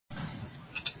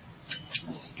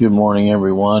Good morning,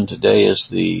 everyone. Today is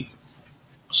the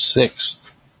 6th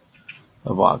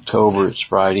of October. It's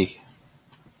Friday.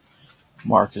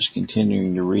 Mark is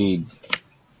continuing to read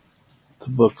the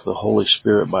book of the Holy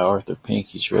Spirit by Arthur Pink.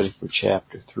 He's ready for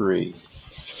chapter 3.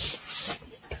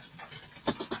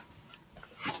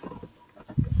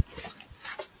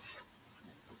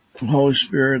 The Holy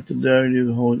Spirit, the deity of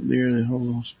the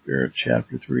Holy Spirit,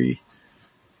 chapter 3.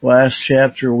 Last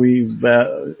chapter we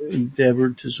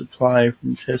endeavored to supply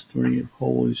from testimony of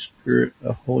Holy Spirit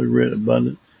a holy writ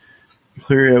abundant,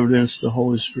 clear evidence the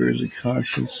Holy Spirit is a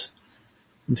conscious,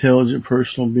 intelligent,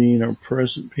 personal being, our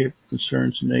present paper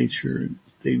concerns nature and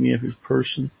dignity of his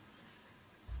person.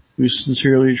 We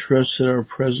sincerely trust that our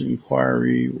present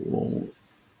inquiry will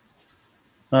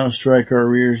not strike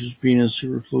our ears as being a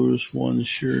superfluous one.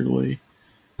 Surely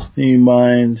any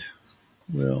mind,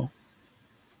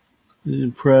 is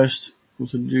impressed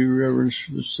with a due reverence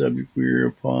for the subject we are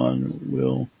upon,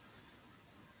 will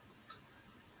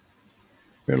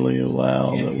readily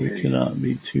allow that we cannot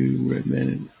be too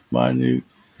minute,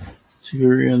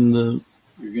 particularly in the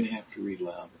You're going to have to read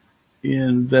louder.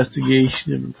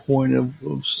 investigation of a point of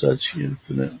such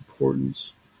infinite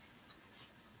importance.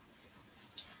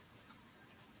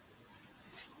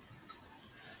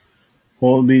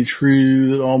 While it be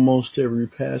true that almost every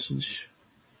passage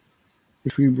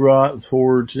which we brought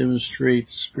forward to demonstrate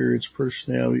the Spirit's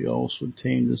personality also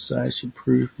obtained decisive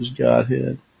proof of his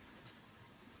Godhead,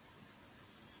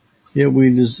 yet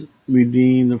we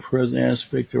deem the present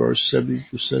aspect of our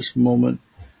subject of such moment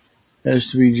as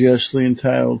to be justly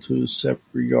entitled to a separate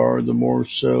regard, the more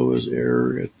so as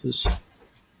error at this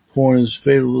point is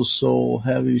fatal to the soul,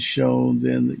 having shown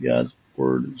then that God's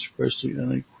word expressly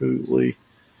unequivocally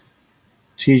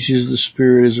teaches the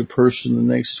Spirit as a person. The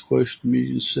next question to be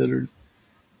considered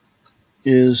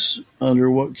is,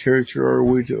 under what character are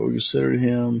we to consider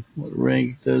him? What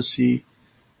rank does he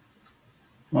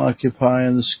occupy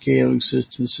in the scale of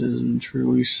existence? It is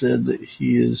truly said that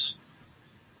he is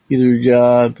either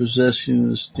God, possessing the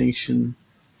distinction,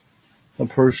 a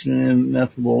person in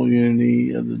ineffable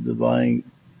unity of the divine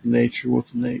nature with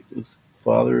the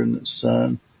Father and the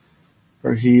Son,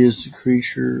 or he is the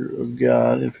creature of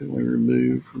God, infinitely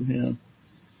removed from him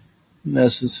in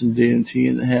essence and dignity,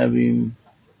 and having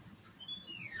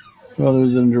rather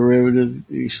than derivative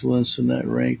excellence in that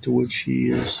rank to which he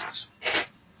is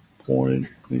appointed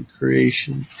in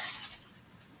creation.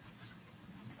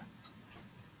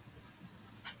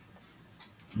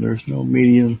 There's no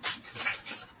medium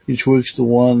betwixt the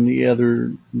one and the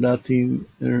other, nothing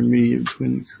intermediate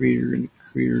between the Creator and the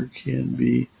Creator can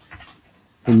be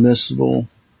permissible,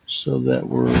 so that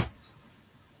were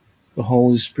the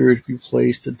Holy Spirit to be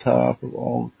placed atop of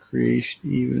all creation,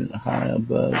 even high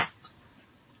above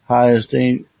highest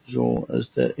angel, as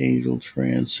that angel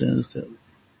transcends that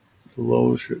the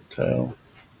lowest reptile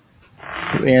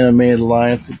of animated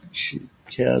life, the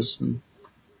chasm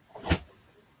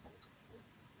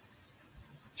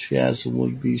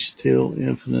would be still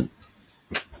infinite.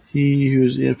 He who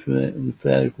is infinite,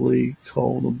 emphatically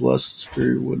called the Blessed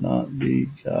Spirit, would not be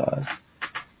God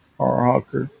or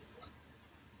Hawker.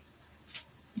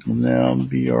 And now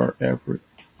be our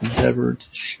endeavor to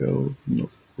show from the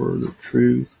word of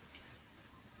truth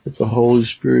that the Holy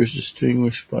Spirit is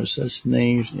distinguished by such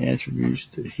names and attributes,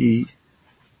 that he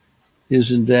is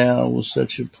endowed with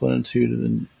such a plenitude of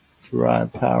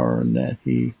derived power, and that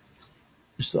he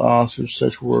is the author of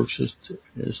such works as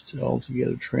to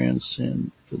altogether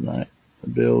transcend finite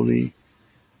ability,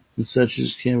 and such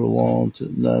as can belong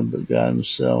to none but God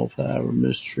himself, however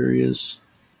mysterious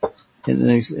and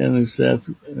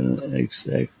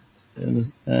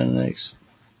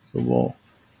inexplicable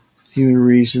human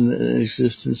reason, the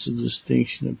existence of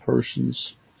distinction of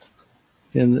persons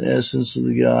in the essence of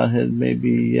the Godhead may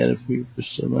be, yet if we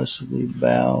submissively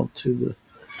bow to the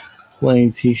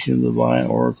plain teaching of the divine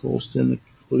oracles, then the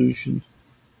conclusion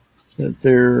that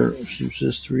there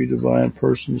subsist three divine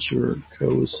persons who are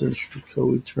co-essential,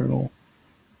 co-eternal,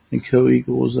 and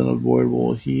co-equal is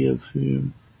unavoidable. He of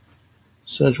whom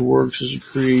such works as the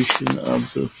creation of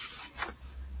the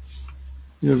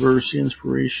universe, the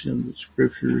inspiration of the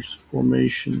scriptures, the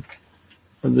formation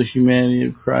of the humanity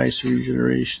of Christ,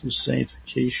 regeneration, the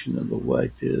sanctification of the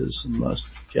elect is and must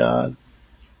be God,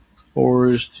 or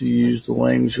is, to use the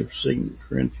language of 2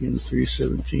 Corinthians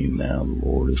 3:17, now the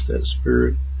Lord is that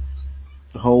Spirit.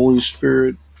 The Holy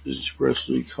Spirit is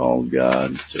expressly called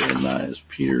God. To Ananias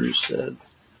Peter said,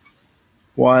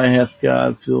 why hath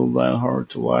God filled thine heart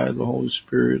to lie the Holy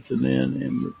Spirit? And then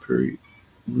in the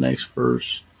next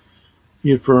verse,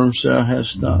 he affirms, thou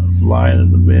hast not lied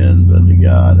unto men, but unto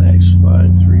God. Acts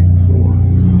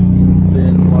 5:3-4.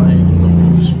 Then lying to the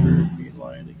Holy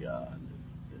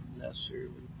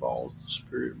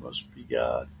must be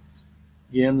God.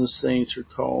 Again, the saints are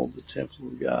called the temple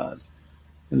of God.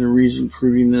 And the reason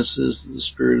proving this is that the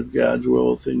Spirit of God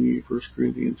dwelleth in you, 1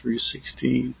 Corinthians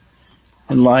 3:16.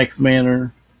 In like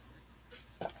manner,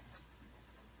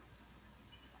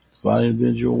 by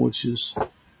individual, which is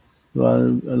by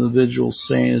an individual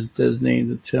saying is designated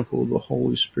the temple of the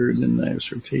Holy Spirit, and the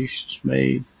exhortation is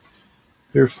made.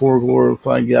 Therefore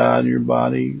glorify God in your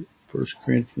body, 1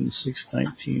 Corinthians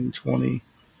 6:19-20.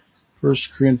 1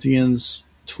 Corinthians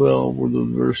 12, where the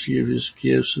diversity of his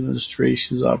gifts,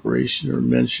 administrations, operations are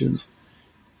mentioned.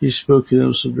 He spoke of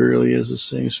them severely as the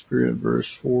same Spirit, verse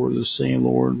 4, the same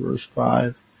Lord, verse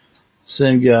 5, the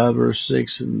same God, verse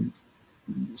 6, and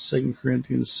 2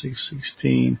 Corinthians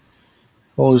 6:16.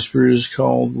 The Holy Spirit is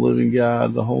called the living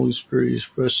God. The Holy Spirit is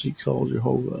expressly called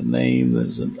Jehovah, a name that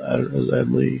is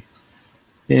utterly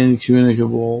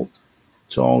incommunicable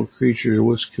to all creatures,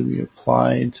 which could be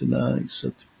applied to none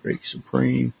except the Great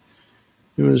Supreme.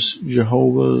 It was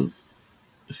Jehovah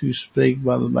who spake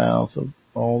by the mouth of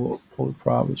all the holy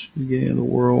prophets from the beginning of the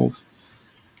world.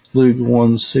 Luke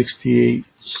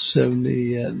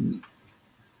 1:68-70 and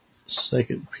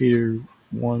 2 Peter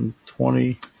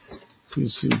 1:20. He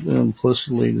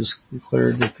implicitly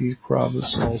declared that these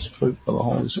prophets all spoke by the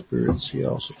Holy Spirit. See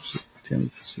also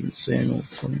Timothy, Samuel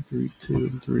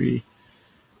 23:2-3.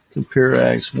 Compare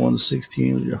Acts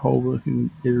 1:16 with Jehovah, whom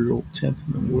Israel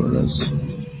tempted in the wilderness,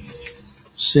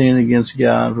 sin against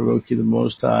God, provoking the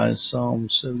Most High, Psalm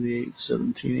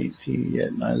 78:17-18,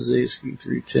 yet in Isaiah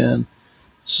 63:10,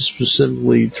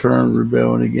 specifically termed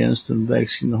rebelling against and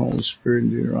vexing the Holy Spirit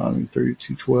in Deuteronomy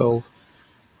 32:12.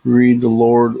 Read, the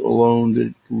Lord alone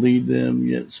did lead them,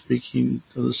 yet speaking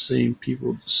to the same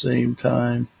people at the same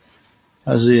time.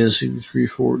 Isaiah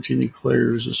 63:14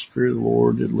 declares the Spirit of the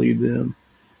Lord did lead them.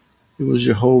 It was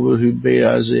Jehovah who bade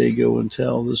Isaiah go and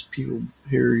tell this people,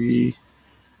 hear ye.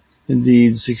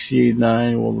 Indeed,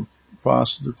 68:9, the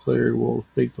apostle declared,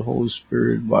 spake the Holy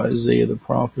Spirit by Isaiah the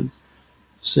prophet,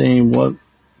 saying, what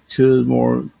could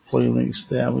more plainly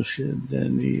establish the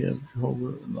identity of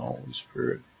Jehovah and the Holy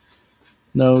Spirit?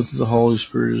 Note that the Holy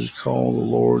Spirit is called the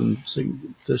Lord in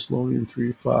 2 Thessalonians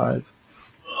 3:5.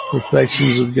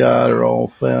 Perfections of God are all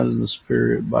found in the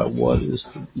Spirit. By what is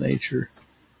the nature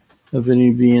of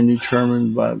any being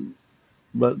determined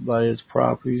but by its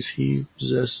properties? He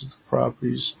possesses the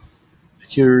properties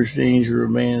peculiar to danger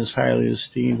of man is highly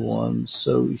esteemed one.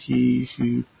 So he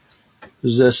who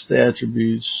possesses the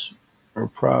attributes or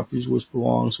properties which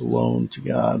belongs alone to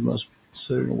God must be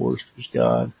considered and worshipped as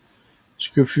God.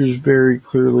 Scriptures very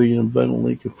clearly and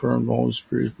abundantly confirm the Holy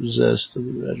Spirit is possessed of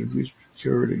the attributes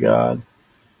peculiar to God.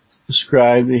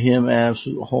 Ascribe to him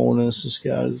absolute holiness, as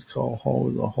God is called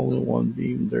holy, the Holy One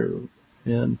being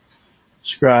therein.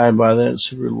 Ascribe by that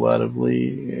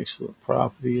superlatively excellent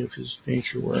property of his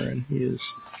nature, wherein he is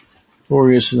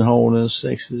glorious in holiness.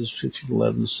 Exodus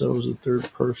 15:11. So is the third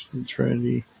person of the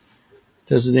Trinity,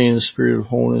 designating the Spirit of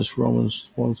holiness. Romans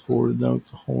 1:4 denote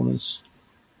the holiness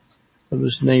of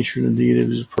his nature and indeed of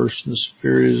his person. The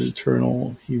Spirit is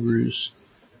eternal. Hebrews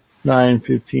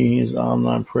 9:15. He is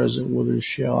omnipresent. Whither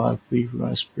shall I flee from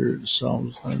thy Spirit?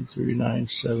 Psalms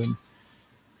 139:7.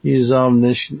 He is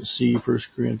omniscient. See 1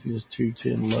 Corinthians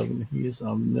 2:10-11. He is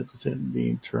omnipotent,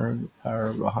 being turned the power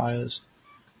of the highest.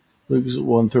 Luke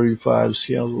 1:35.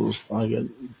 See how I got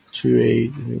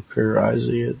 2:8. Compare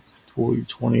Isaiah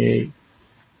 40:28.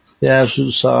 The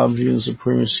absolute sovereignty and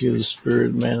supremacy of the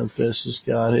Spirit manifests as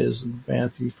God has in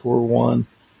Matthew 4:1.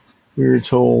 We are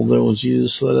told that when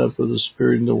Jesus led up with the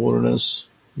Spirit in the wilderness,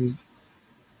 the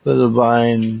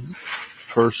divine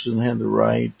person had the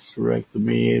right to direct the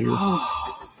mediator,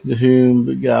 to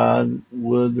whom God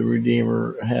would the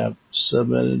Redeemer have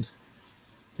submitted.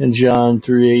 In John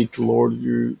 3:8, the Lord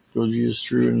Jesus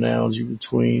drew an analogy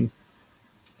between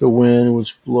the wind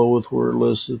which bloweth where it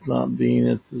listeth, not being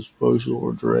at the disposal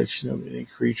or direction of any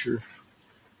creature.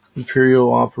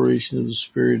 Imperial operation of the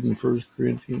Spirit in 1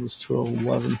 Corinthians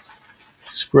 12:11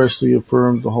 expressly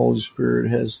affirms the Holy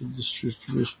Spirit has the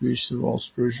distribution of all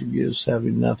spiritual gifts,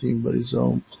 having nothing but his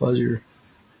own pleasure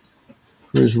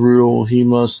for his rule. He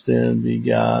must then be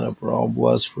God over all,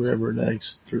 blessed forever.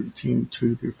 Acts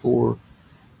 13:2-4.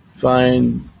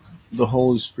 Find the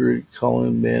Holy Spirit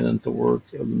calling men into work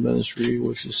of the ministry,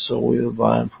 which is solely a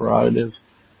divine prerogative,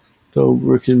 though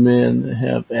wicked men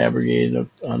have abrogated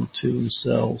unto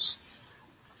themselves.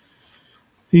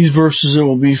 These verses it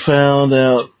will be found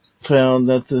that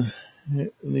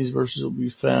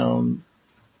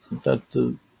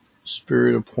the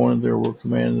Spirit appointed there were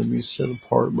commanded to be set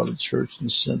apart by the church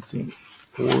and sent them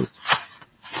forth.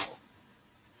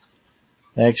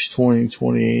 Acts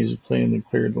 20:28 is a plain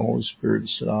declared the Holy Spirit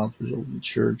set offers over the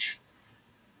church.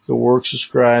 The works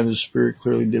described the Spirit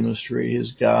clearly demonstrate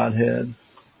His Godhead.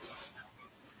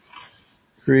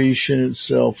 Creation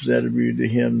itself is attributed to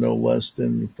Him no less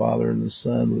than the Father and the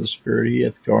Son. With the Spirit He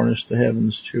hath garnished the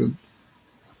heavens too.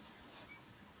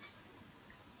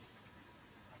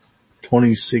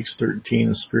 26:13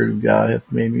 the Spirit of God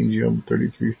hath made me. Job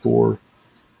 33:4.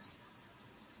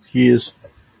 He is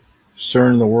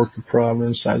discerning the work of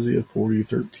providence. Isaiah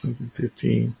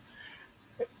 40:13-15.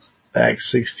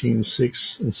 Acts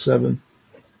 16:6 and 7.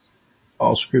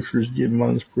 All Scripture is given by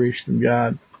inspiration of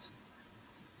God.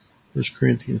 1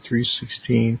 Corinthians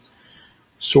 3:16.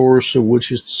 Source of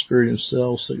which is the Spirit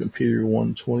Himself. 2 Peter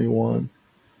 1:21.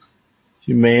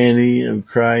 Humanity of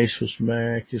Christ was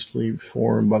miraculously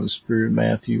formed by the Spirit.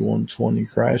 Matthew 1:20.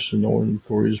 Christ was anointed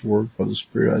for His work by the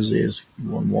Spirit. Isaiah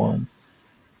 61:1.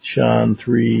 John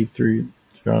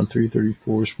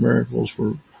 3:34. Miracles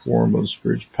were performed by the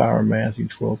Spirit's power. Matthew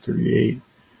 12:38.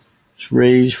 Was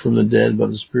raised from the dead by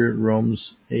the Spirit.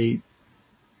 Romans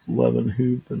 8:11.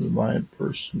 Who but a divine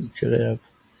person could have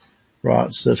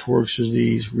wrought such works as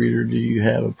these? Reader, do you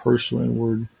have a personal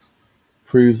inward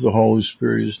proof the Holy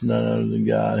Spirit is none other than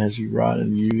God? Has He wrought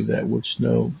in you that which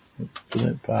no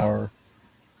infinite power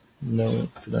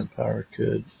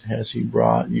could? Has He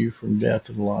brought you from death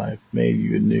to life, made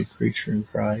you a new creature in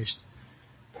Christ,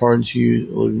 pardoned you,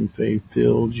 living faith,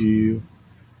 filled you,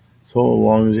 told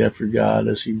longings after God?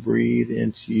 Has He breathed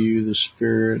into you the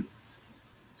Spirit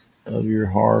of your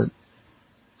heart,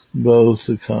 both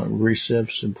the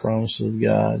precepts and promises of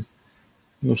God?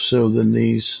 If so, then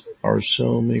these are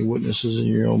so many witnesses in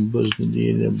your own bosom, the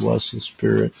deity of the blessed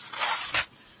Spirit.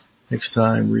 Next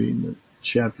time, reading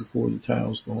chapter 4, the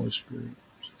title is the Holy Spirit.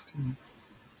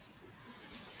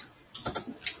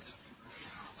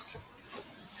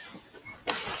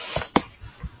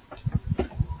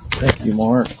 Thank you,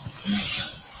 Mark.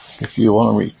 If you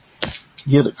want to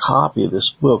get a copy of this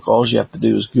book, all you have to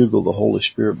do is Google The Holy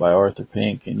Spirit by Arthur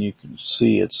Pink, and you can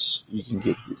see you can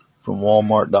get it from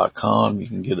Walmart.com, you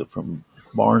can get it from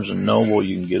Barnes & Noble,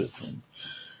 you can get it from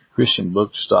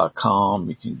ChristianBooks.com,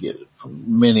 you can get it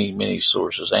from many, many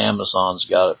sources. Amazon's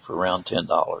got it for around $10.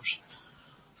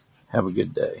 Have a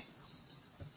good day.